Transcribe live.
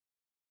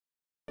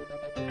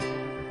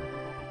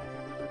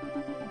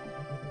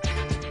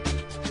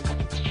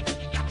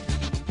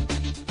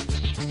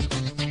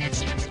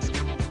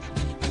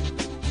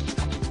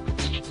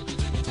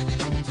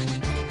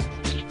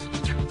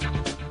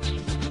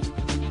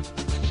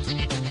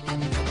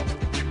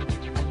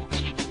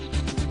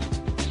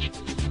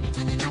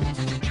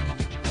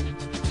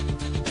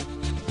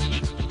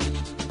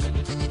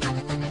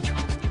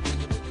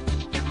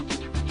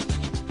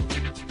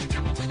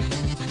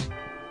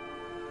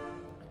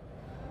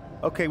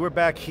Okay, we're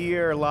back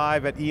here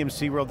live at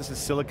EMC World. This is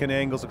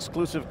SiliconANGLE's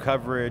exclusive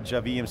coverage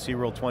of EMC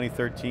World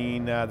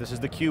 2013. This is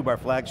theCUBE, our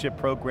flagship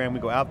program. We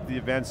go out to the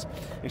events,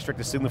 extract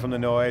the signal from the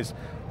noise.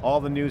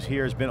 All the news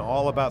here has been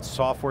all about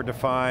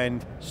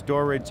software-defined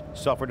storage,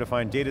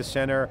 software-defined data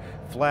center,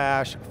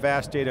 flash,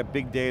 fast data,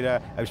 big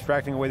data,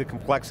 abstracting away the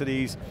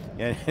complexities,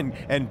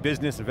 and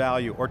business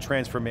value or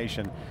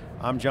transformation.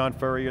 I'm John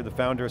Furrier, the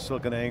founder of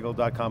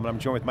siliconangle.com, and I'm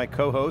joined with my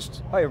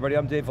co-host. Hi everybody,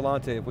 I'm Dave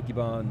Vellante of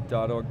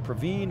wikibon.org.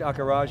 Praveen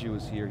Akkiraju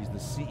is here. He's the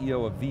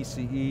CEO of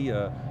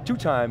VCE,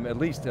 two-time, at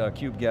least,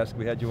 CUBE guest.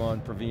 We had you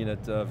on, Praveen,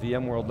 at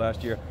EMC World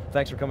last year.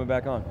 Thanks for coming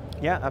back on.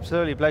 Yeah,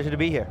 absolutely, pleasure to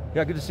be here.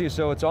 Yeah, good to see you.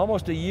 So it's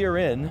almost a year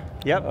in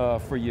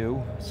for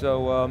you.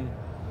 So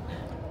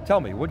tell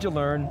me, what'd you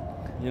learn?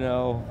 You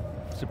know,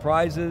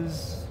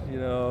 surprises, you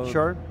know,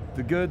 sure.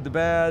 The good, the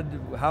bad,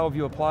 how have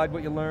you applied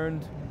what you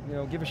learned? You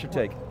know, give us your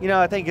take. You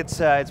know, I think it's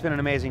been an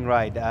amazing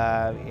ride.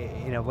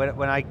 You know,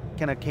 when I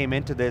kind of came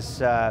into this,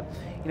 you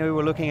know, we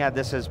were looking at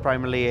this as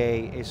primarily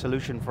a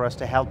solution for us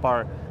to help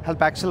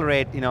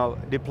accelerate, you know,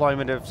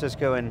 deployment of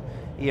Cisco and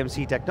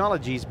EMC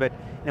technologies. But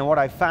you know, what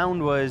I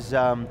found was,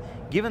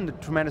 given the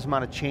tremendous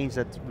amount of change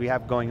that we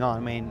have going on, I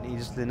mean,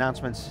 just the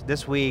announcements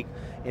this week,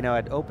 you know,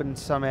 at Open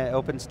Summit,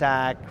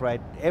 OpenStack,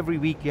 right? Every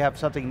week you have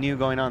something new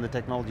going on in the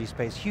technology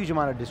space. Huge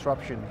amount of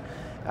disruption.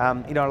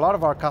 You know, a lot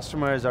of our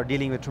customers are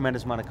dealing with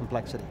tremendous amount of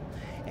complexity.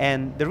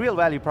 And the real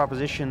value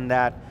proposition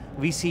that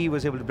VCE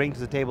was able to bring to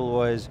the table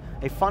was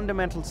a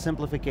fundamental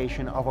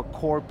simplification of a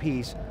core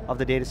piece of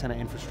the data center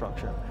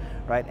infrastructure,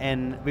 right?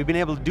 And we've been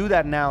able to do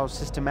that now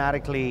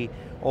systematically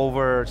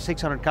over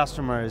 600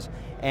 customers,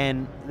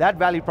 and that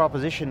value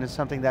proposition is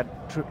something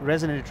that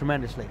resonated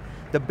tremendously.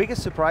 The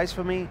biggest surprise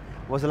for me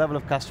was the level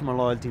of customer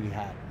loyalty we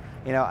had.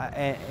 You know,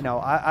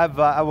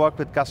 I worked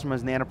with customers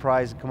in the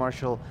enterprise and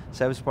commercial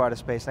service provider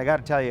space. I got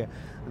to tell you,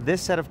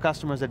 this set of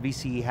customers that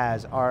VCE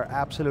has are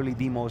absolutely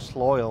the most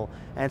loyal,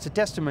 and it's a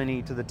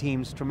testimony to the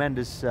team's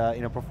tremendous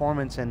you know,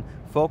 performance and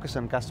focus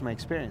on customer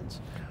experience.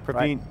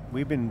 Praveen,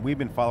 right? we've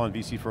been following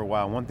VCE for a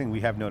while. One thing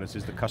we have noticed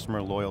is the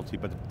customer loyalty,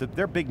 but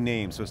they're big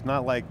names, so it's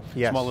not like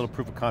small little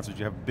proof of concept.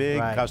 You have big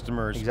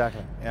customers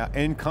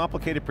in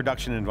complicated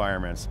production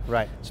environments.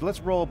 Right. So let's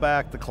roll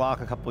back the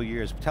clock a couple of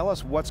years. Tell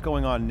us what's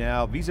going on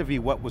now vis-a-vis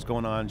what was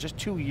going on just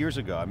 2 years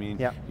ago. I mean,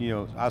 you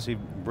know, obviously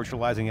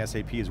virtualizing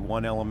SAP is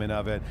one element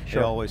of it.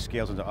 Sure. It always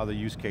scales into other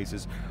use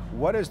cases.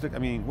 What is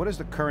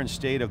the current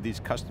state of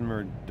these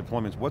customer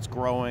deployments? What's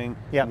growing?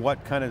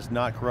 What kind is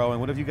not growing?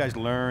 What have you guys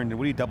learned, and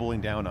what are you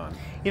doubling down on?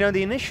 You know,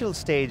 the initial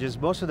stages,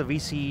 most of the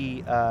VCE,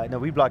 you know,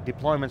 Vblock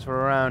deployments were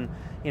around,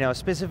 you know,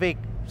 specific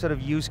sort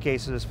of use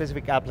cases,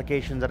 specific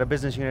applications that a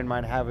business unit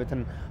might have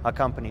within a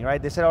company,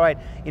 right? They said, all right,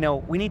 you know,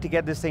 we need to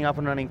get this thing up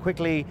and running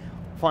quickly,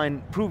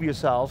 prove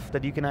yourself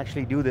that you can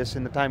actually do this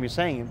in the time you're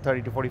saying, in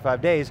 30 to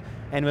 45 days,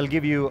 and we'll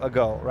give you a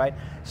go, right?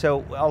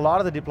 So a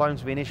lot of the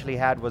deployments we initially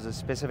had was a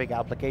specific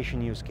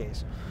application use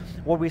case.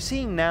 What we're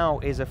seeing now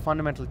is a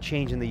fundamental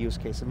change in the use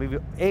case.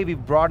 And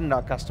we've broadened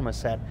our customer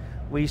set.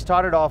 We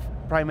started off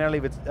primarily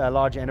with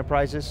large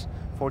enterprises,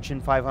 Fortune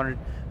 500,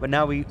 but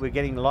now we're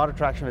getting a lot of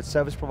traction with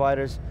service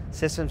providers,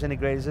 systems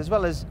integrators, as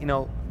well as, you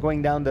know,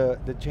 going down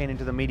the chain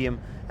into the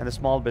medium and the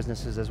small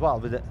businesses as well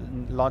with the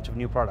launch of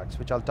new products,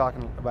 which I'll talk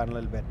about in a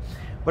little bit.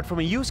 But from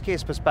a use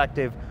case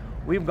perspective,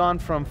 we've gone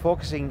from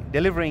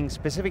delivering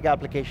specific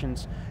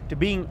applications to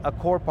being a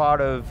core part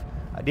of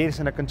data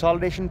center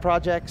consolidation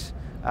projects,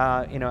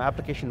 you know,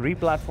 application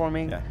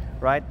replatforming,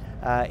 right?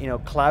 You know,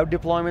 cloud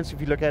deployments, if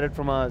you look at it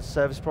from a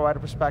service provider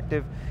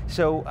perspective.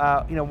 So,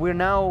 you know, we're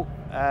now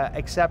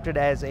accepted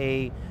as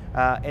a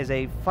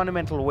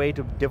fundamental way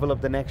to develop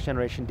the next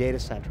generation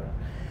data center.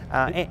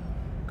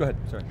 Go ahead,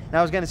 sorry. Now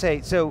I was going to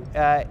say, so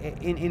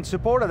in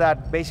support of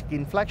that basic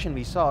inflection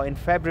we saw in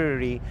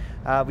February,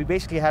 we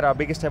basically had our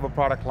biggest ever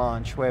product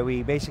launch where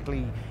we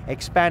basically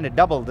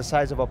doubled the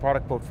size of our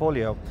product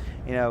portfolio.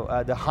 You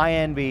know, the high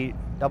end, we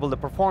doubled the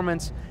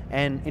performance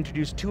and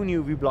introduced 2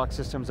 new Vblock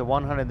systems, the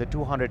 100 and the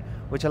 200,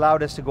 which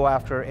allowed us to go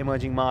after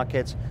emerging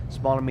markets,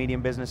 small and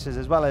medium businesses,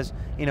 as well as,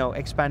 you know,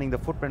 expanding the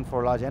footprint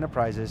for large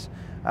enterprises.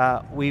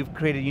 We've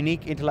created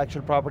unique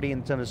intellectual property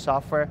in terms of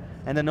software,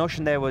 and the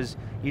notion there was,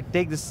 you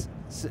take this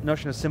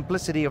notion of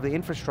simplicity of the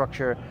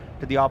infrastructure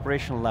to the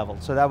operational level.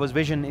 So that was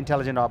Vision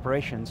Intelligent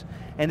Operations.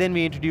 And then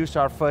we introduced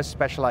our first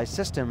specialized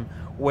system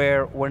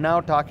where we're now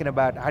talking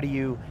about how do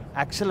you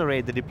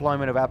accelerate the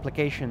deployment of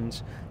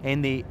applications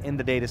in the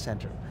data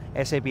center.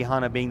 SAP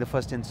HANA being the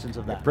first instance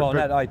of that. Well,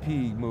 that IP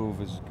move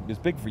is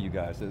big for you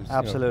guys.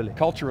 Absolutely. You know,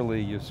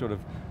 culturally, you sort of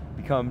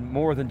become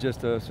more than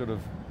just a sort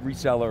of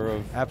reseller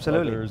of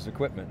others'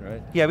 equipment,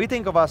 right? Yeah, we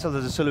think of ourselves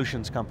as a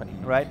solutions company,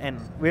 right? And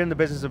we're in the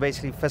business of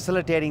basically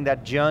facilitating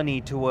that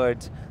journey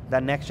towards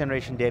that next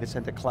generation data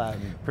center cloud.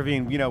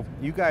 Praveen, you know,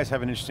 you guys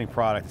have an interesting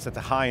product. It's at the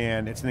high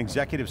end. It's an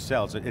executive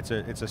sell. It's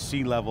a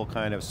C-level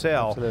kind of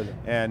sell. Absolutely.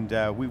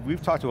 And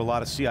we've talked to a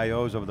lot of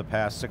CIOs over the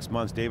past 6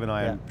 months. Dave and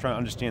I are trying to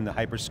understand the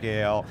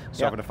hyperscale,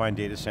 software-defined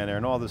data center,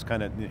 and all this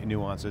kind of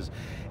nuances.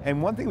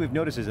 And one thing we've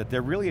noticed is that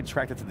they're really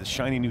attracted to the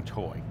shiny new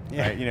toy.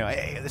 Right? You know,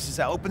 hey, this is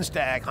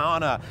OpenStack,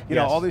 HANA. You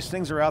know, all these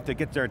things are out there,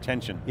 get their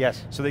attention.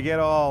 Yes. So they get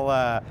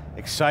all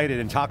excited,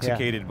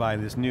 intoxicated by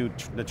this new,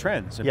 the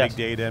trends, and big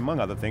data, among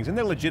other things, and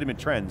they're legitimate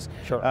trends.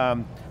 Sure.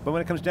 But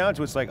when it comes down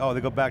to it, it's like, oh,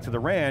 they go back to the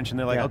ranch, and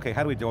they're like, okay,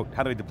 how do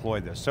we deploy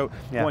this? So,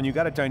 one, you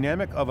got a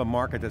dynamic of a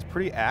market that's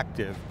pretty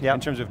active in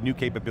terms of new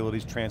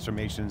capabilities,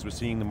 transformations. We're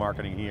seeing the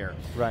marketing here.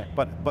 Right.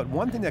 But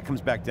one thing that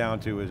comes back down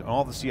to is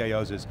all the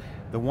CIOs is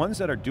the ones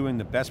that are doing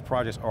the best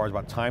projects are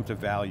about time to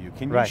value.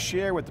 Can you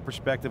share with the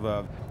perspective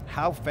of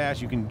how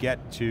fast you can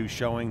get to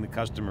showing the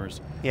customers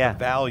the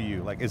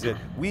value? Like, is it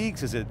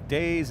weeks? Is it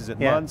days? Is it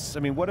months? I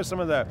mean, what are some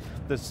of the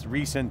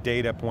recent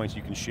data points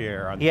you can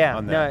share on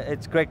that? No,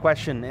 it's a great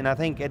question, and I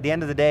think at the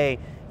end of the day,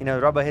 you know,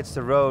 rubber hits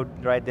the road,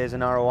 right? There's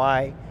an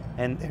ROI,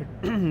 and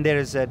there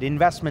is an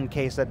investment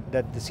case that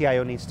the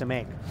CIO needs to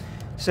make.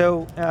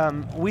 So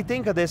we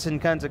think of this in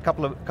kinds of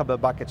couple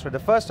of buckets. So the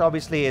first,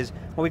 obviously, is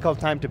what we call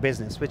time to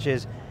business, which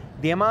is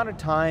the amount of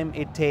time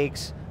it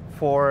takes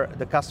for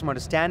the customer to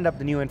stand up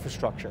the new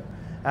infrastructure.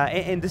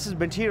 And this is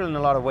material in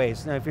a lot of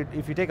ways. Now,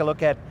 if you take a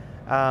look at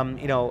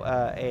you know,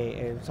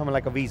 someone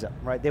like a Visa,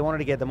 right? They wanted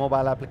to get the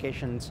mobile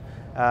applications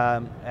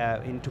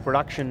into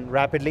production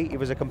rapidly. It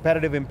was a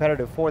competitive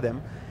imperative for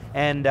them.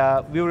 And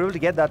we were able to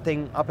get that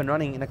thing up and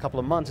running in a couple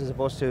of months as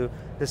opposed to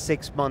the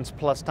 6 months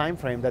plus time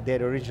frame that they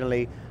had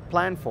originally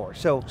planned for.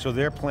 So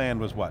their plan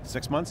was what,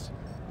 6 months?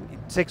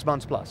 6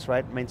 months plus,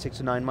 right? I mean 6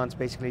 to 9 months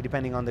basically,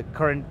 depending on the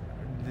current,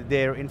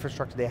 their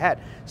infrastructure they had.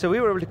 So we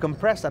were able to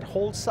compress that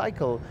whole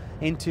cycle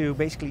into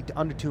basically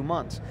under 2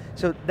 months.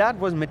 So that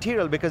was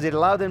material because it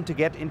allowed them to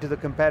get into the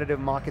competitive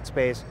market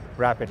space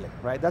rapidly,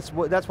 right? That's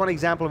one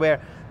example where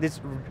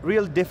this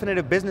real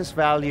definitive business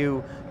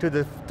value to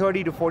the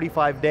 30 to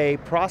 45 day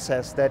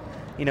process that,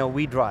 you know,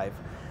 we drive.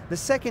 The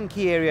second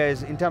key area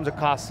is in terms of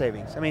cost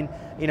savings. I mean,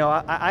 you know,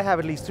 I have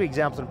at least 3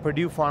 examples, and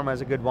Purdue Pharma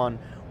is a good one,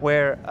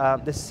 where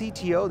the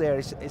CTO there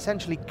is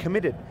essentially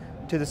committed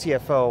to the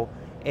CFO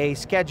a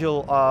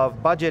schedule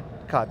of budget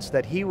cuts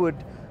that he would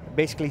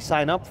basically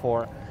sign up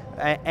for,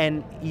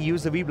 and he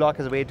used the Vblock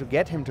as a way to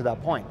get him to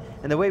that point.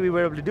 And the way we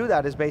were able to do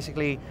that is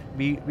basically,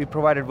 we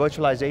provided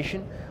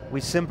virtualization, we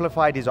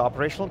simplified his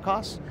operational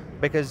costs,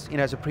 because, you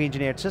know, as a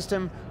pre-engineered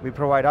system, we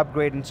provide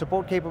upgrade and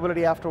support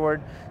capability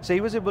afterward. So he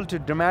was able to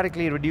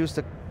dramatically reduce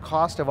the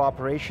cost of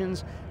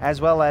operations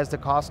as well as the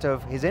cost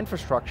of his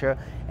infrastructure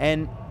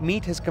and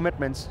meet his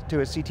commitments to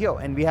his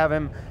CTO. And we have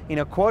him, you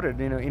know, quoted,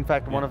 you know, in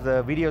fact, one of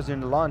the videos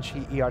in the launch,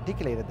 he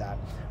articulated that,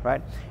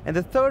 right? And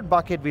the third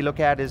bucket we look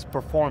at is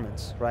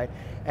performance, right?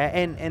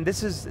 And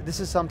this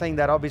is something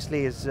that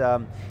obviously is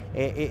at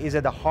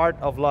the heart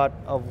of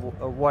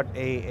what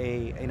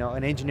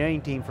an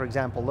engineering team, for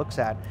example, looks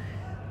at.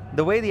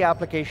 The way the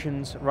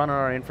applications run on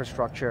our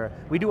infrastructure,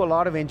 we do a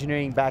lot of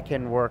engineering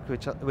back-end work,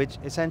 which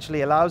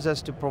essentially allows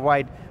us to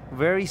provide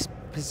very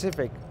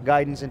specific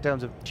guidance in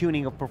terms of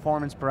tuning of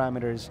performance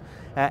parameters,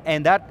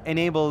 and that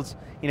enables,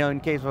 you know,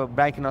 in case of a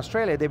bank in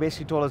Australia, they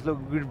basically told us, look,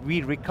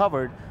 we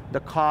recovered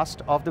the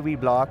cost of the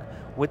Vblock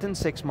within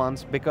 6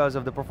 months because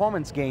of the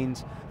performance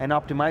gains and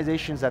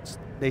optimizations that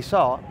they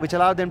saw, which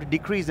allowed them to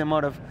decrease the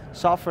amount of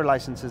software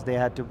licenses they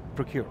had to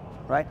procure.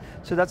 Right?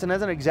 So that's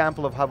another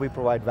example of how we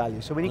provide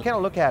value. So when you kind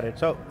of look at it,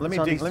 so let me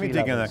dig into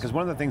that, because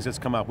one of the things that's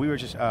come up, we were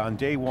just on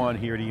day one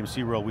here at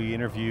EMC World, we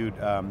interviewed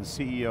the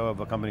CEO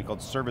of a company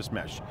called Service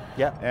Mesh.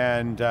 Yeah.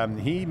 And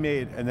he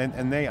made,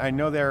 I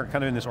know they're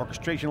kind of in this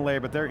orchestration layer,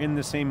 but they're in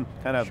the same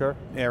kind of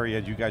area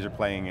you guys are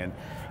playing in.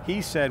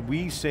 He said,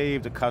 we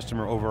saved a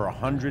customer over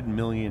 $100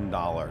 million.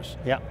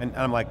 Yeah. And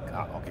I'm like,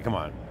 oh, okay, come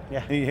on.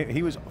 Yeah.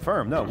 He was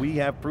firm, no, we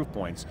have proof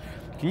points.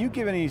 Can you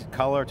give any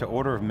color to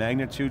order of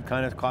magnitude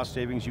kind of cost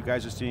savings you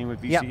guys are seeing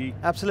with VCE? Yeah,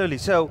 absolutely.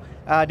 So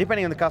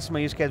depending on the customer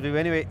use case,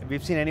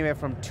 we've seen anywhere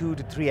from 2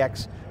 to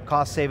 3x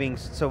cost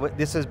savings. So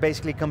this is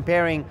basically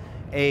comparing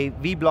a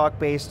Vblock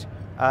based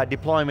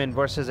deployment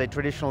versus a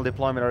traditional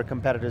deployment or a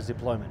competitor's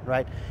deployment,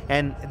 right?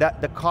 And that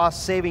the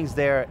cost savings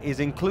there is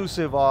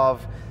inclusive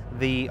of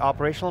the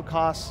operational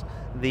costs,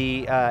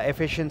 the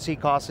efficiency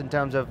costs in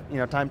terms of, you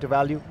know, time to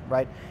value,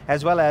 right?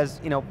 As well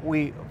as, you know,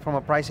 we, from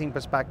a pricing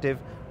perspective,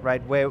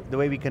 right, where the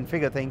way we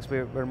configure things,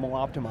 we're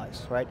more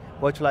optimized, right?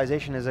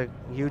 Virtualization is a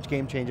huge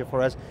game changer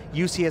for us.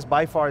 UCS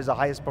by far is the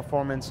highest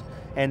performance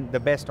and the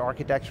best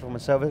architecture from a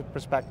service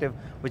perspective,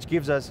 which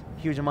gives us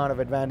a huge amount of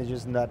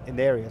advantages in the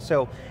area.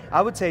 So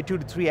I would say 2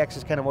 to 3x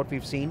is kind of what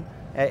we've seen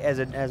as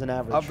an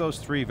average. Of those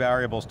 3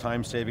 variables,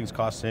 time savings,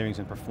 cost savings,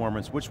 and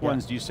performance, which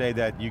ones do you say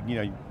that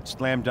you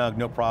slam dunk,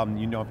 no problem,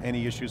 you know,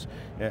 any issues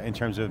in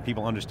terms of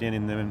people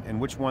understanding them,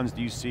 and which ones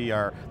do you see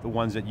are the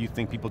ones that you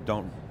think people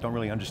don't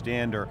really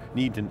understand or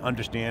need to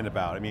understand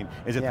about? I mean,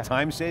 is it the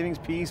time savings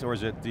piece, or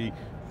is it the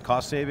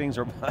cost savings,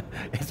 or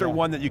is there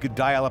one that you could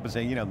dial up and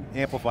say, you know,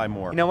 amplify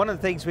more? You know, one of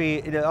the things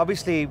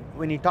obviously,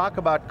 when you talk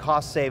about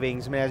cost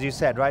savings, I mean, as you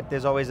said, right,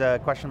 there's always a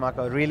question mark,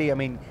 really, I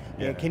mean,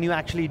 Yeah. Can you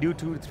actually do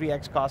 2 to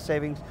 3x cost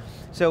savings?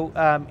 So, we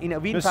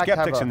There's in fact have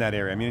skeptics in that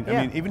area. I mean,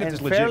 even if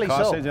it's legit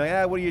cost savings,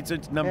 like, what are you, it's a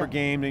number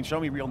game, and show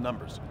me real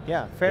numbers.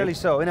 Yeah, fairly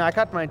so. I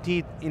cut my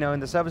teeth, in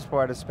the service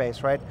provider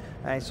space, right?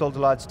 I sold to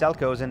large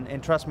telcos,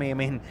 and trust me, I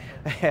mean,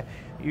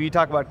 you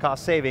talk about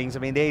cost savings, I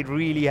mean, they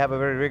really have a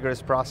very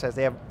rigorous process.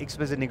 They have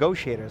explicit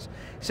negotiators.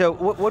 So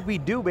what we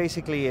do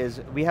basically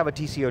is, we have a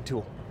TCO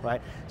tool,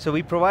 right? So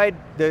we provide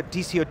the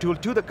TCO tool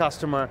to the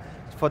customer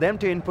for them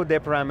to input their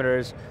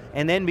parameters,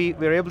 and then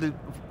we're able to,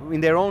 in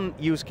their own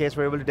use case,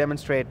 we're able to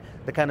demonstrate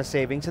the kind of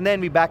savings, and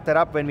then we back that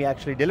up when we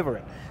actually deliver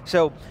it.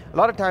 So a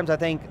lot of times I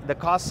think the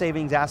cost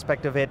savings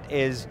aspect of it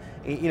is,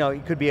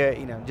 it could be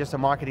just a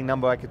marketing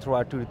number I could throw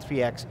out 2 to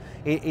 3x.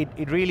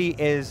 It really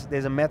is,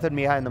 there's a method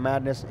behind the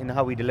madness in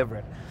how we deliver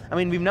it. I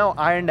mean, we've now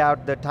ironed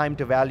out the time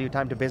to value,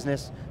 time to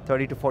business,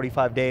 30 to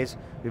 45 days.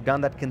 We've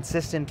done that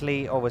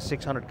consistently over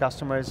 600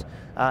 customers.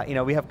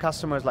 We have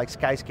customers like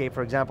Skyscape,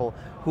 for example,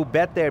 who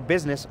bet their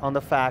business on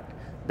the fact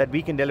that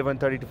we can deliver in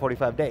 30 to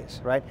 45 days,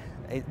 right?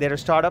 They're a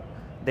startup,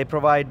 they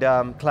provide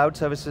cloud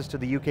services to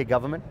the UK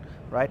government,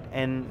 right?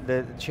 And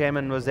the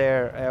chairman was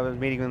there, I was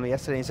meeting with him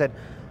yesterday, and he said,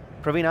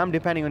 Praveen, I'm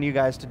depending on you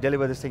guys to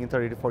deliver this thing in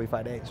 30 to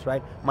 45 days,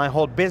 right? My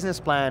whole business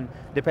plan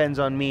depends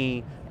on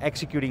me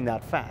executing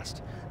that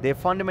fast. They're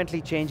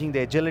fundamentally changing the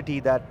agility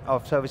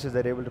of services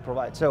they're able to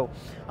provide. So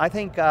I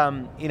think,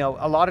 a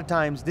lot of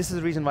times, this is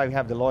the reason why we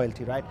have the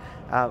loyalty, right?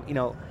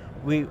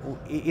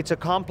 It's a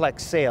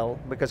complex sale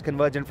because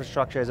converged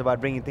infrastructure is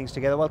about bringing things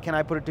together. Well, can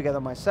I put it together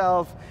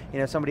myself?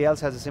 Somebody else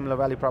has a similar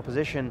value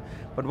proposition.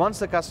 But once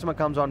the customer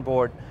comes on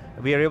board,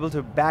 we are able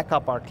to back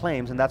up our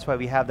claims, and that's why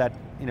we have that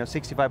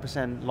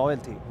 65%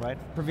 loyalty, right?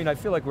 Praveen, I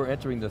feel like we're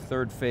entering the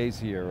third phase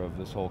here of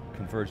this whole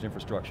converged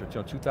infrastructure.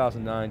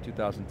 2009,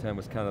 2010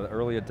 was kind of the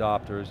early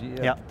adopters. You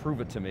have to prove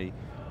it to me.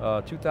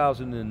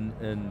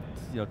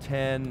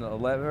 2010,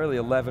 11, early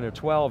 11 or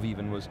 12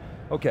 even was,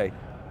 okay,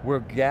 we're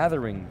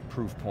gathering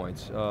proof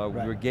points,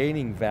 we're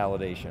gaining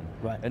validation.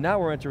 Right. And now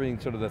we're entering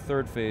sort of the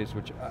third phase,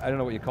 which I don't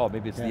know what you call it,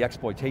 maybe it's the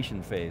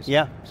exploitation phase.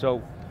 Yeah.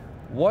 So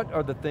what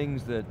are the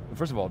things that,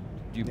 first of all,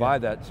 do you buy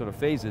that sort of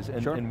phases,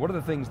 and, Sure. and what are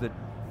the things that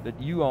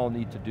you all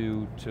need to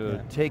do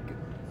to take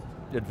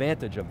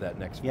advantage of that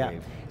next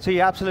wave? So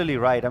you're absolutely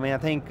right. I mean, I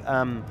think,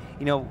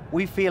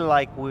 we feel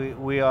like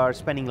we are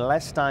spending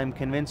less time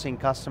convincing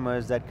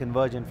customers that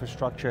converged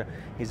infrastructure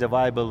is a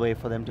viable way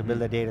for them to build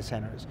their data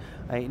centers.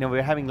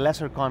 We're having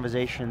lesser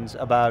conversations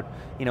about,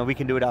 we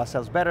can do it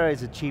ourselves better,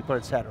 is it cheaper,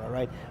 et cetera,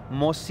 right?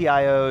 Most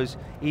CIOs,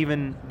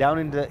 even down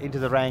into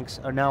the ranks,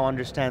 are now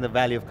understand the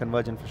value of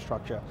converged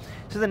infrastructure.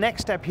 So the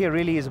next step here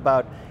really is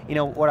about,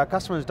 what our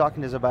customers are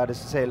talking to us about is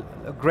to say,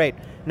 great,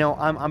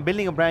 I'm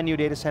building a brand new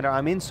data center,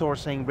 I'm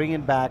insourcing, bringing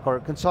it back, or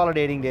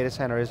consolidating data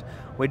centers,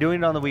 we're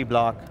doing it on the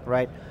Vblock,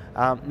 right?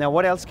 Now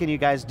what else can you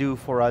guys do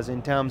for us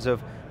in terms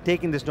of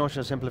taking this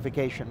notion of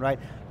simplification, right?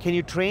 Can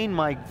you train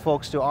my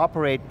folks to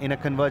operate in a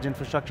converged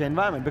infrastructure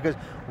environment? Because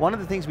one of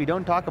the things we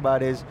don't talk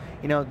about is,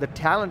 the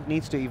talent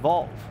needs to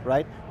evolve,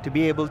 right? To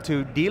be able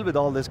to deal with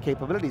all these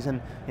capabilities. And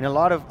in a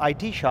lot of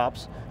IT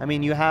shops, I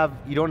mean, you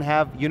don't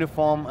have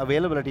uniform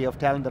availability of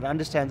talent that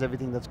understands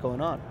everything that's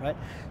going on, right?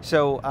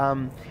 So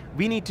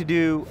we need to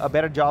do a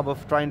better job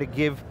of trying to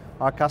give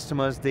our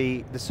customers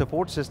the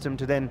support system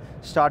to then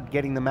start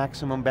getting the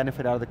maximum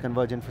benefit out of the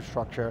converged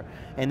infrastructure.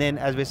 And then,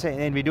 as we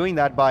say, and we're doing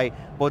that by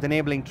both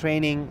enabling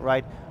training,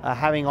 right,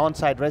 having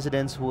on-site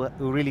residents who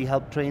really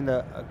help train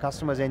the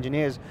customers'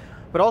 engineers,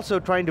 but also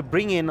trying to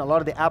bring in a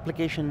lot of the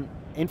application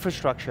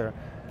infrastructure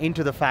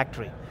into the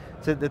factory.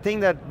 So the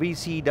thing that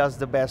VCE does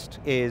the best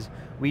is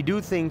we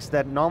do things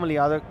that normally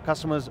other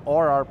customers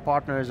or our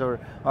partners or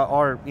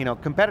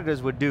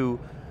competitors would do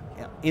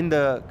in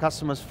the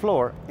customer's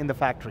floor in the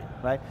factory,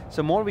 right?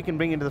 So more we can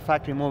bring into the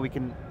factory, more we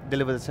can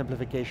deliver the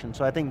simplification.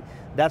 So I think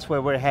that's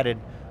where we're headed,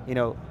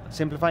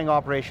 simplifying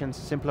operations,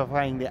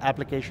 simplifying the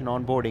application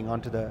onboarding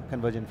onto the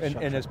converged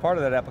infrastructure. And as part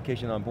of that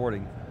application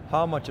onboarding,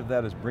 how much of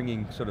that is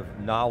bringing sort of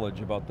knowledge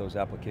about those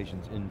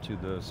applications into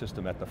the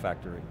system at the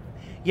factory?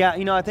 Yeah,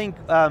 I think,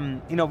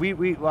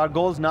 our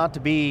goal is not to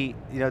be,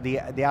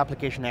 the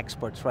application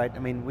experts, right? I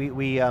mean,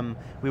 we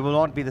will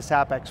not be the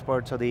SAP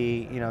experts or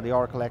the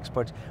Oracle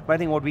experts, but I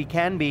think what we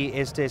can be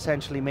is to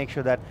essentially make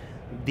sure that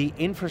the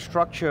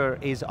infrastructure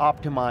is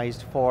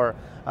optimized for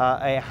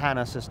a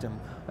HANA system.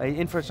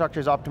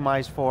 Infrastructure is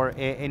optimized for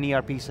an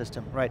ERP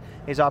system, right?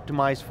 Is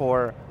optimized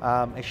for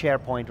a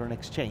SharePoint or an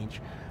Exchange.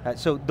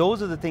 So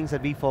those are the things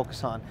that we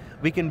focus on.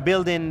 We can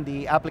build in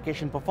the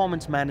application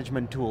performance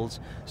management tools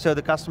so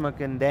the customer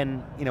can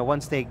then,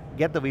 once they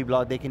get the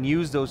Vblock, they can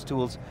use those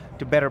tools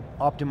to better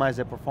optimize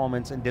their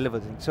performance and deliver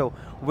things. So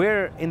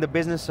we're in the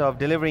business of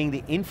delivering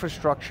the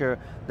infrastructure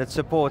that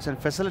supports and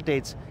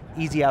facilitates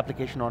easy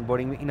application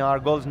onboarding. Our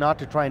goal is not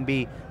to try and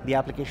be the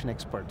application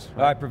experts. Right?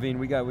 All right, Praveen,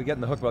 we get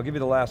in the hook, but I'll give you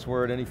the last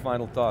word. Any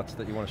final thoughts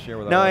that you want to share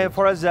with us? No,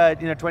 for us,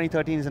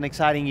 2013 is an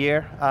exciting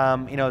year.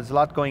 There's a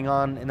lot going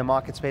on in the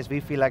market space.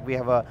 We feel like we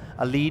have a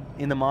lead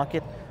in the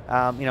market.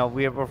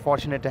 We're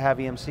fortunate to have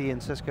EMC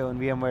and Cisco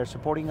and VMware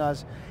supporting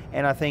us,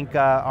 and I think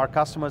our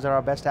customers are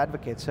our best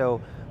advocates.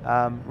 So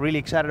Really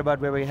excited about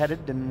where we're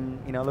headed, and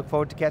look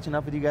forward to catching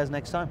up with you guys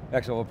next time.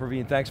 Excellent, well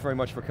Praveen, thanks very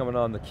much for coming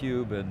on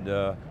theCUBE,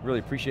 and really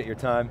appreciate your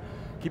time.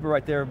 Keep it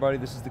right there, everybody.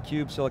 This is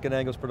theCUBE,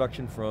 SiliconANGLE's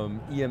production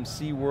from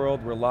EMC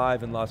World. We're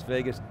live in Las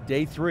Vegas,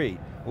 day 3.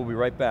 We'll be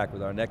right back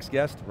with our next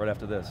guest right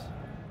after this.